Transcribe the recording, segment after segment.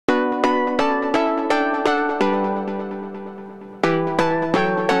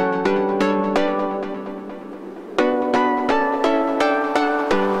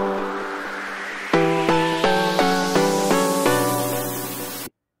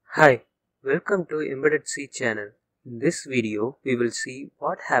Hi, welcome to Embedded C channel. In this video, we will see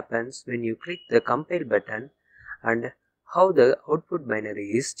what happens when you click the compile button and how the output binary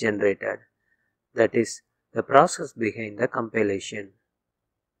is generated. That is, the process behind the compilation.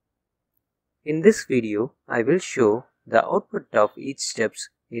 In this video, I will show the output of each steps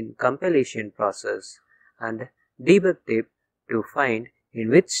in compilation process and debug tip to find in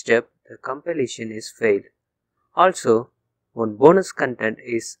which step the compilation is failed. Also, one bonus content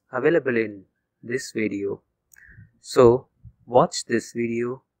is available in this video, so watch this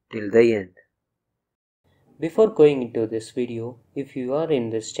video till the end. Before going into this video, if you are in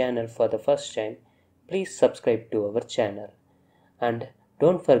this channel for the first time, please subscribe to our channel and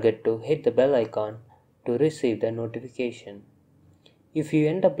don't forget to hit the bell icon to receive the notification. If you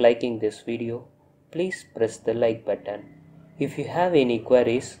end up liking this video, please press the like button. If you have any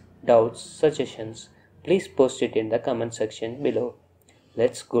queries, doubts, suggestions, please post it in the comment section below.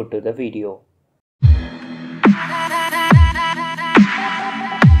 Let's go to the video.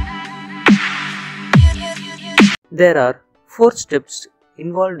 There are 4 steps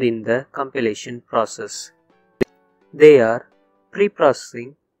involved in the compilation process. They are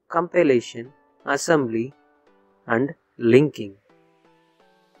preprocessing, compilation, assembly, and linking.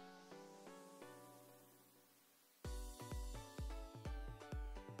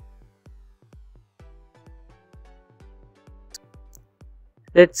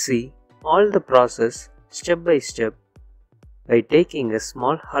 Let's see all the process step by step by taking a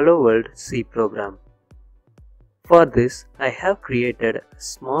small Hello World C program. For this, I have created a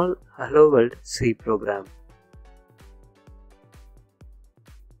small Hello World C program.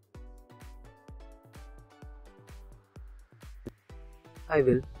 I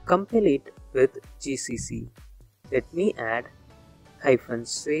will compile it with GCC. Let me add -save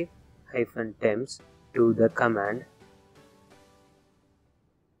 -temps to the command.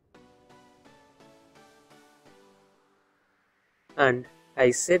 And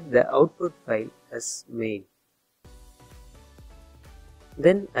I set the output file as main.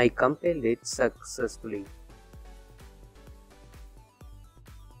 Then I compiled it successfully.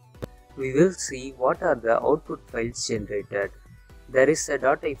 We will see what are the output files generated. There is a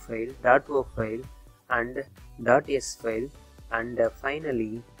 .i file, .o file and .s file, and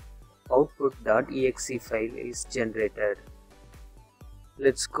finally output.exe file is generated.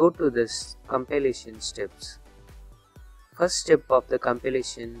 Let's go to this compilation steps. First step of the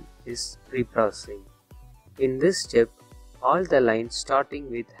compilation is preprocessing. In this step, all the lines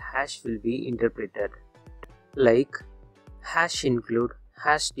starting with hash will be interpreted, like #include,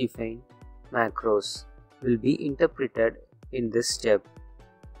 #define, macros will be interpreted in this step.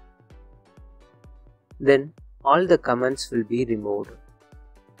 Then all the comments will be removed.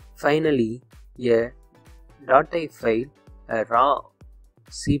 Finally, a .i file, a raw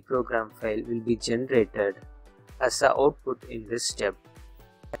C program file will be generated as the output in this step.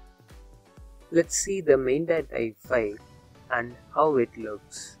 Let's see the main.i file and how it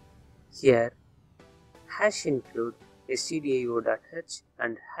looks. Here, #include stdio.h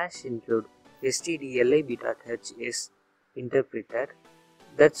and #include stdlib.h is interpreted.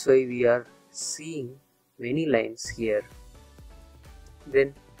 That's why we are seeing many lines here.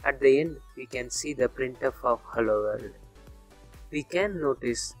 Then at the end we can see the printf of Hello World. We can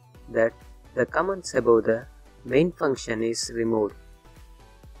notice that the comments above the main function is removed.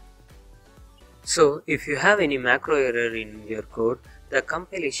 So if you have any macro error in your code, the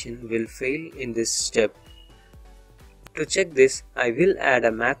compilation will fail in this step. To check this, I will add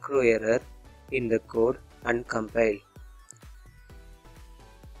a macro error in the code and compile.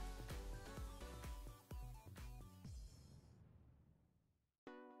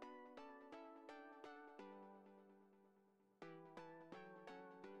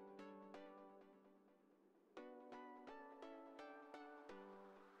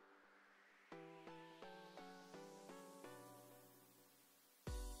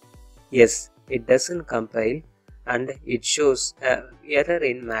 Yes, it doesn't compile and it shows an error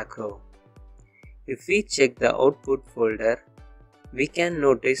in macro. If we check the output folder, we can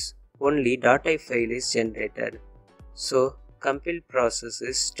notice only .i file is generated. So compile process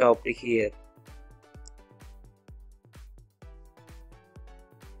is stopped here.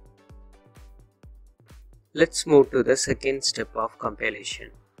 Let's move to the second step of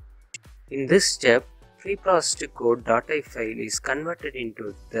compilation. In this step, preprocessed code.i file is converted into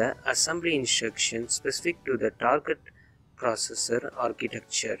the assembly instruction specific to the target processor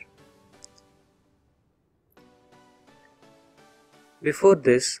architecture. Before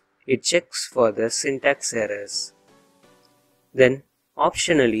this, it checks for the syntax errors. Then,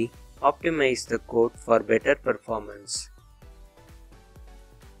 optionally, optimize the code for better performance.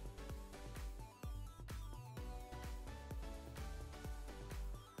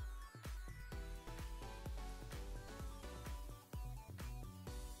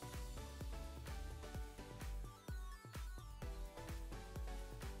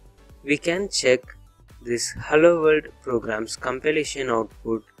 We can check this Hello World program's compilation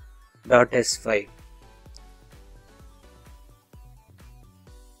output .s file.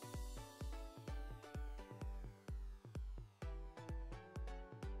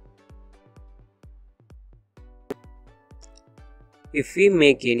 If we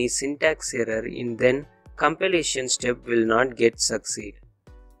make any syntax error in then compilation step will not get succeed.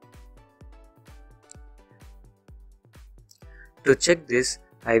 To check this,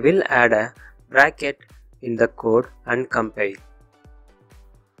 I will add a bracket in the code and compile.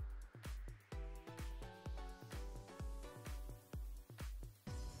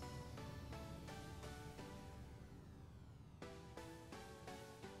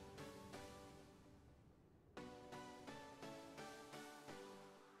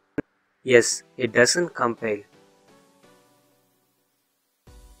 Yes, it doesn't compile.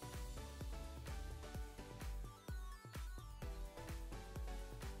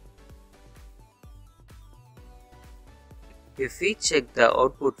 If we check the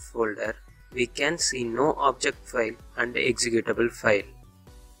output folder, we can see no object file and executable file.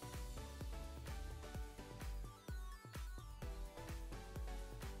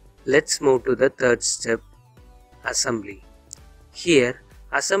 Let's move to the third step, assembly. Here,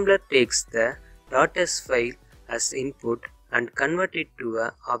 assembler takes the .s file as input and convert it to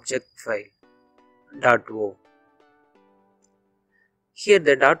an object file, .o. Here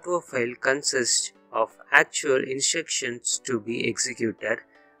the .o file consists of actual instructions to be executed,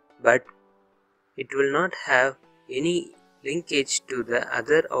 but it will not have any linkage to the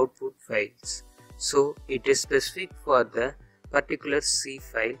other output files. So it is specific for the particular C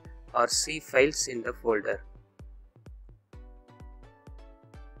file or C files in the folder.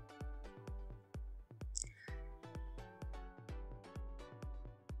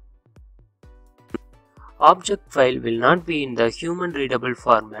 Object file will not be in the human readable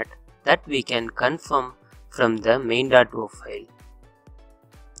format that we can confirm from the main.o file.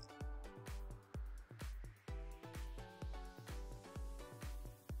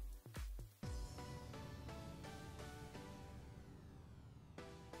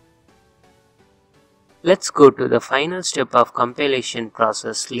 Let's go to the final step of compilation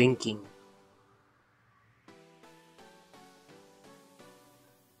process, linking.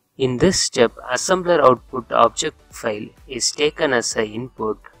 In this step, assembler output object file is taken as an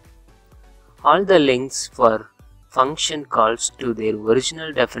input. All the links for function calls to their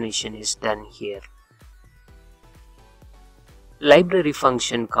original definition is done here. Library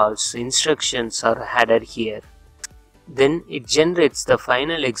function calls instructions are added here. Then it generates the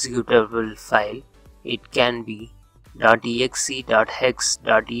final executable file. It can be .exe, .hex,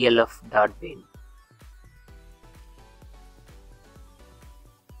 .elf, .bin.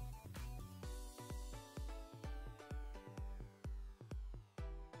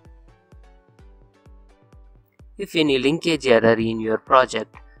 If any linkage error in your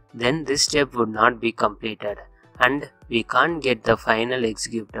project, then this step would not be completed and we can't get the final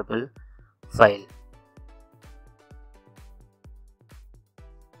executable file.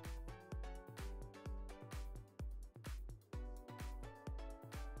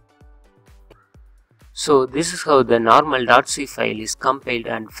 So this is how the normal .c file is compiled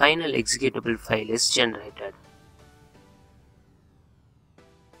and final executable file is generated.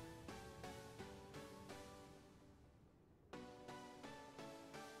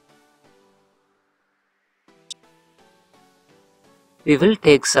 We will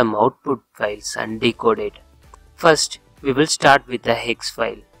take some output files and decode it. First, we will start with the hex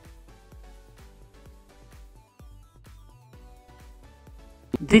file.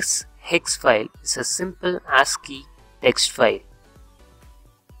 This hex file is a simple ASCII text file.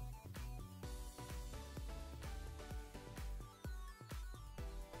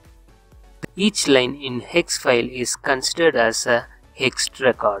 Each line in hex file is considered as a hexed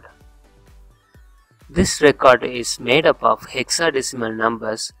record. This record is made up of hexadecimal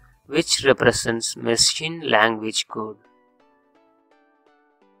numbers which represents machine language code.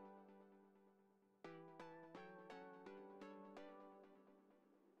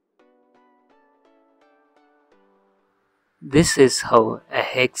 This is how a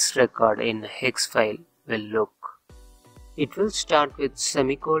hex record in a hex file will look. It will start with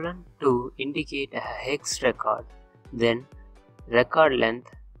semicolon to indicate a hex record, then record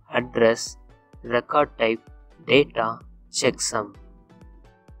length, address, record type, data, checksum.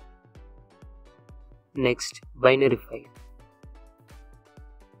 Next, binary file.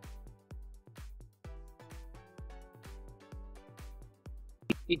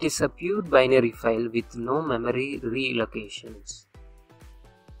 It is a pure binary file with no memory reallocations.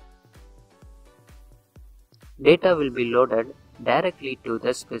 Data will be loaded directly to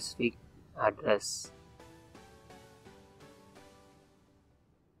the specific address.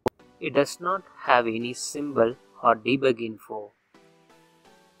 It does not have any symbol or debug info.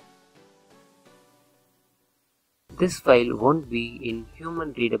 This file won't be in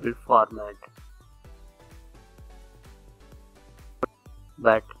human readable format,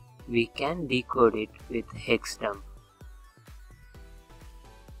 but we can decode it with hexdump.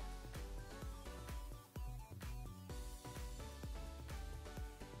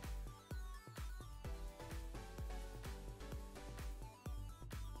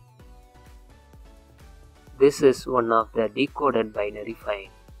 This is one of the decoded binary file.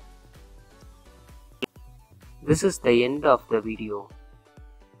 This is the end of the video.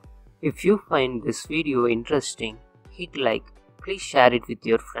 If you find this video interesting, hit like. Please share it with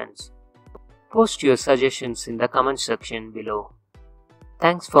your friends. Post your suggestions in the comment section below.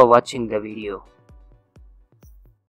 Thanks for watching the video.